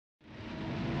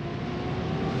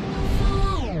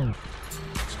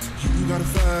got a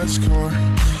fast car.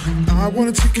 I want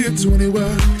a ticket to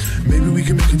anywhere. Maybe we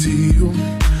can make a deal.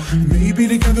 Maybe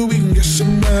together we can get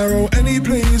somewhere. Oh, any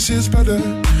place is better.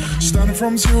 Starting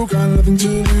from zero, got nothing to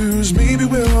lose. Maybe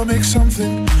we'll make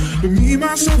something. But me,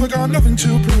 myself, I got nothing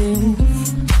to prove.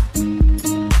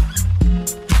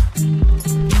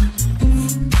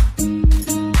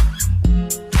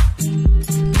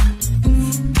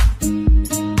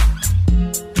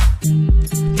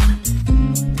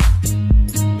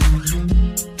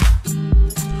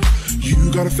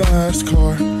 Got a fast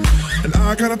car, and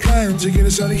I got a plan to get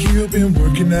us out of here. Been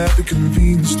working at the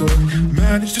convenience store.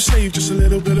 Managed to save just a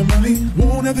little bit of money.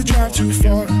 Won't have to drive too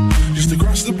far. Just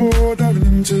across the border and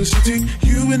into the city.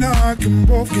 You and I can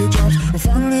both get jobs and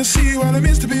finally see what it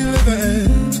means to be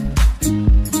living.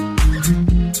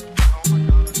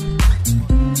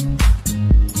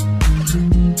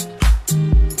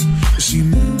 See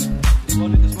me.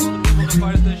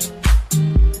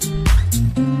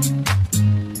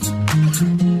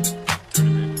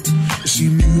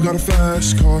 You got a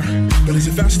fast car, but is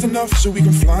it fast enough so we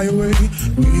can fly away?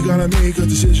 We gotta make a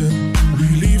decision. We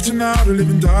leave tonight or live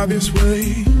and die this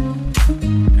way.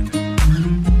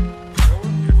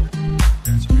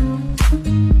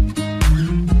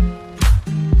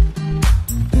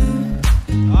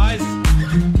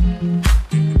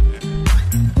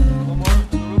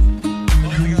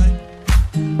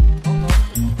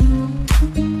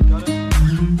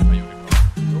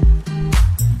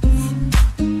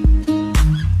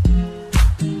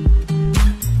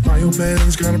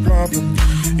 Man's got a problem.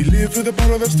 He lived for the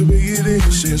bottle, that's the way it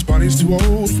is. His body's too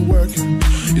old for working.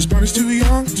 His body's too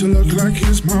young to look like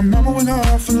his. My mama went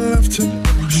off and left him.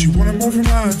 She wanted more from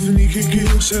life than he could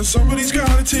give. Said somebody's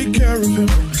gotta take care of him.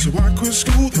 So I quit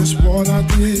school, that's what I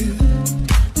did.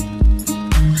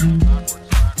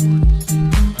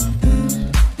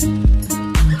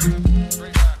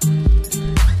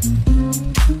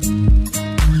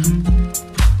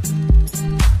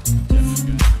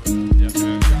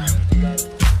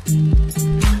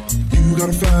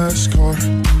 Car,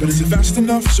 but is it fast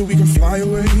enough so we can fly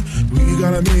away? We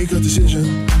gotta make a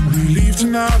decision. We leave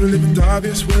tonight or live and die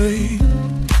this way.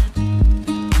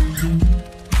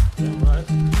 Right,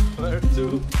 where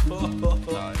to?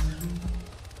 Nice.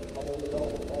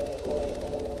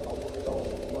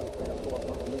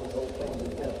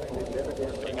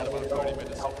 We got about 30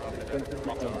 minutes.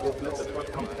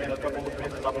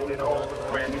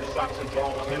 Brand new socks and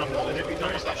drawers, and I'm rolling every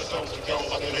time I stop the songs to go. I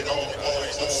want it all,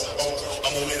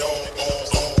 I'm on it all.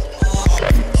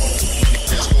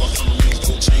 Passport,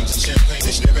 gold chains and champagne,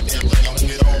 they never damn like I want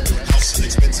it all. House and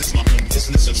expenses, my own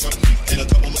business, a truck and a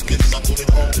double of business, I put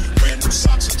it all. Brand new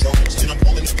socks and drawers, and I'm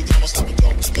rolling every time I stop and go.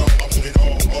 I want it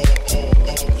all,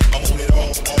 I want it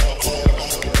all, I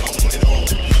want it all.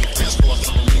 Passport,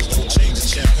 gold chains and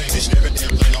champagne, they never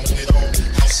damn like I want it all.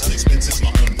 House and expenses, my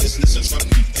own business, a truck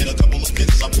and a double of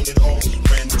business, I put it all.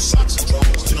 Brand new socks and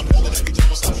drawers, and I'm rolling every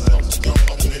time I stop and go. I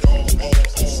want it all,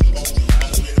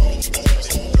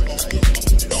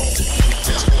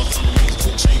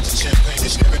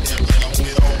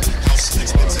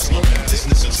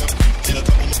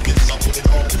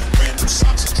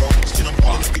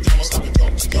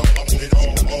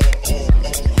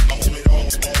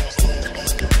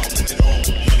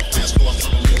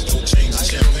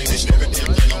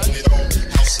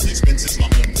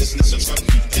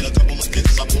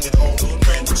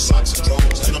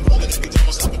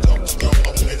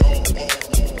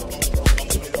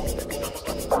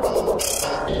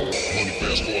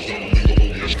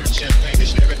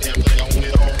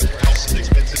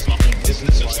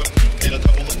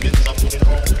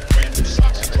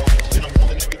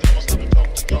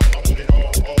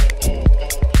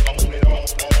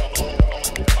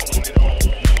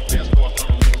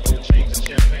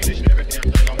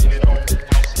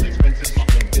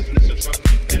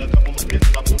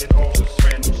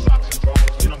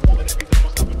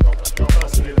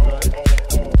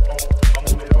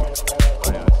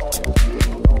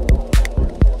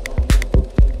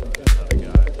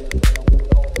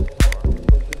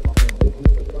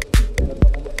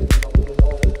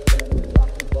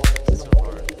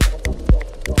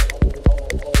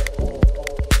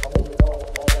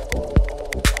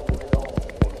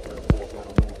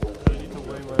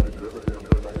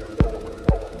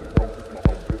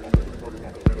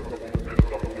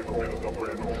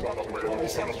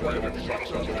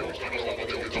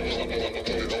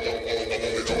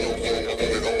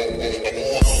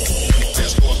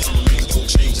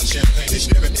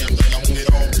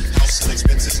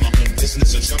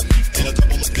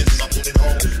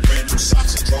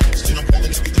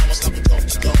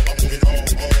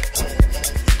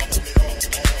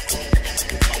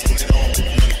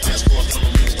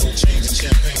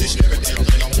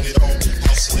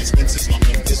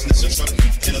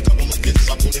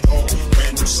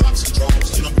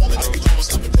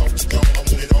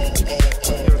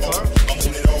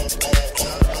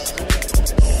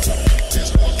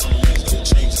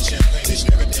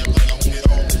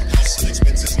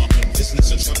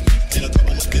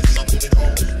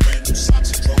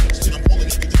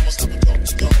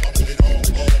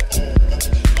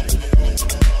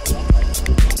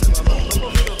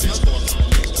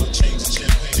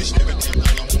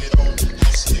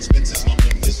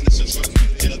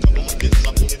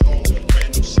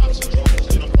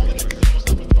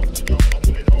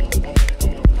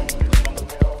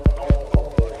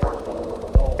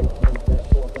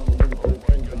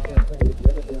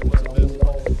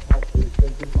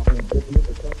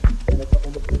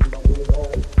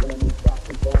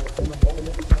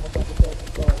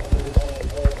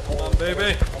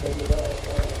 baby.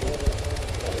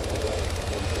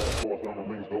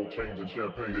 Rings, gold chains, and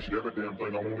champagne. This every damn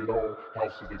thing, I want it all.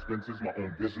 Houses, expenses, my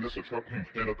own business, a truck,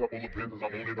 and a couple of Benzes, I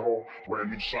want it all. Brand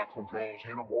new socks and drawers,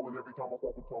 and I'm rolling every time I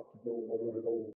fucking talk to you. I want it all.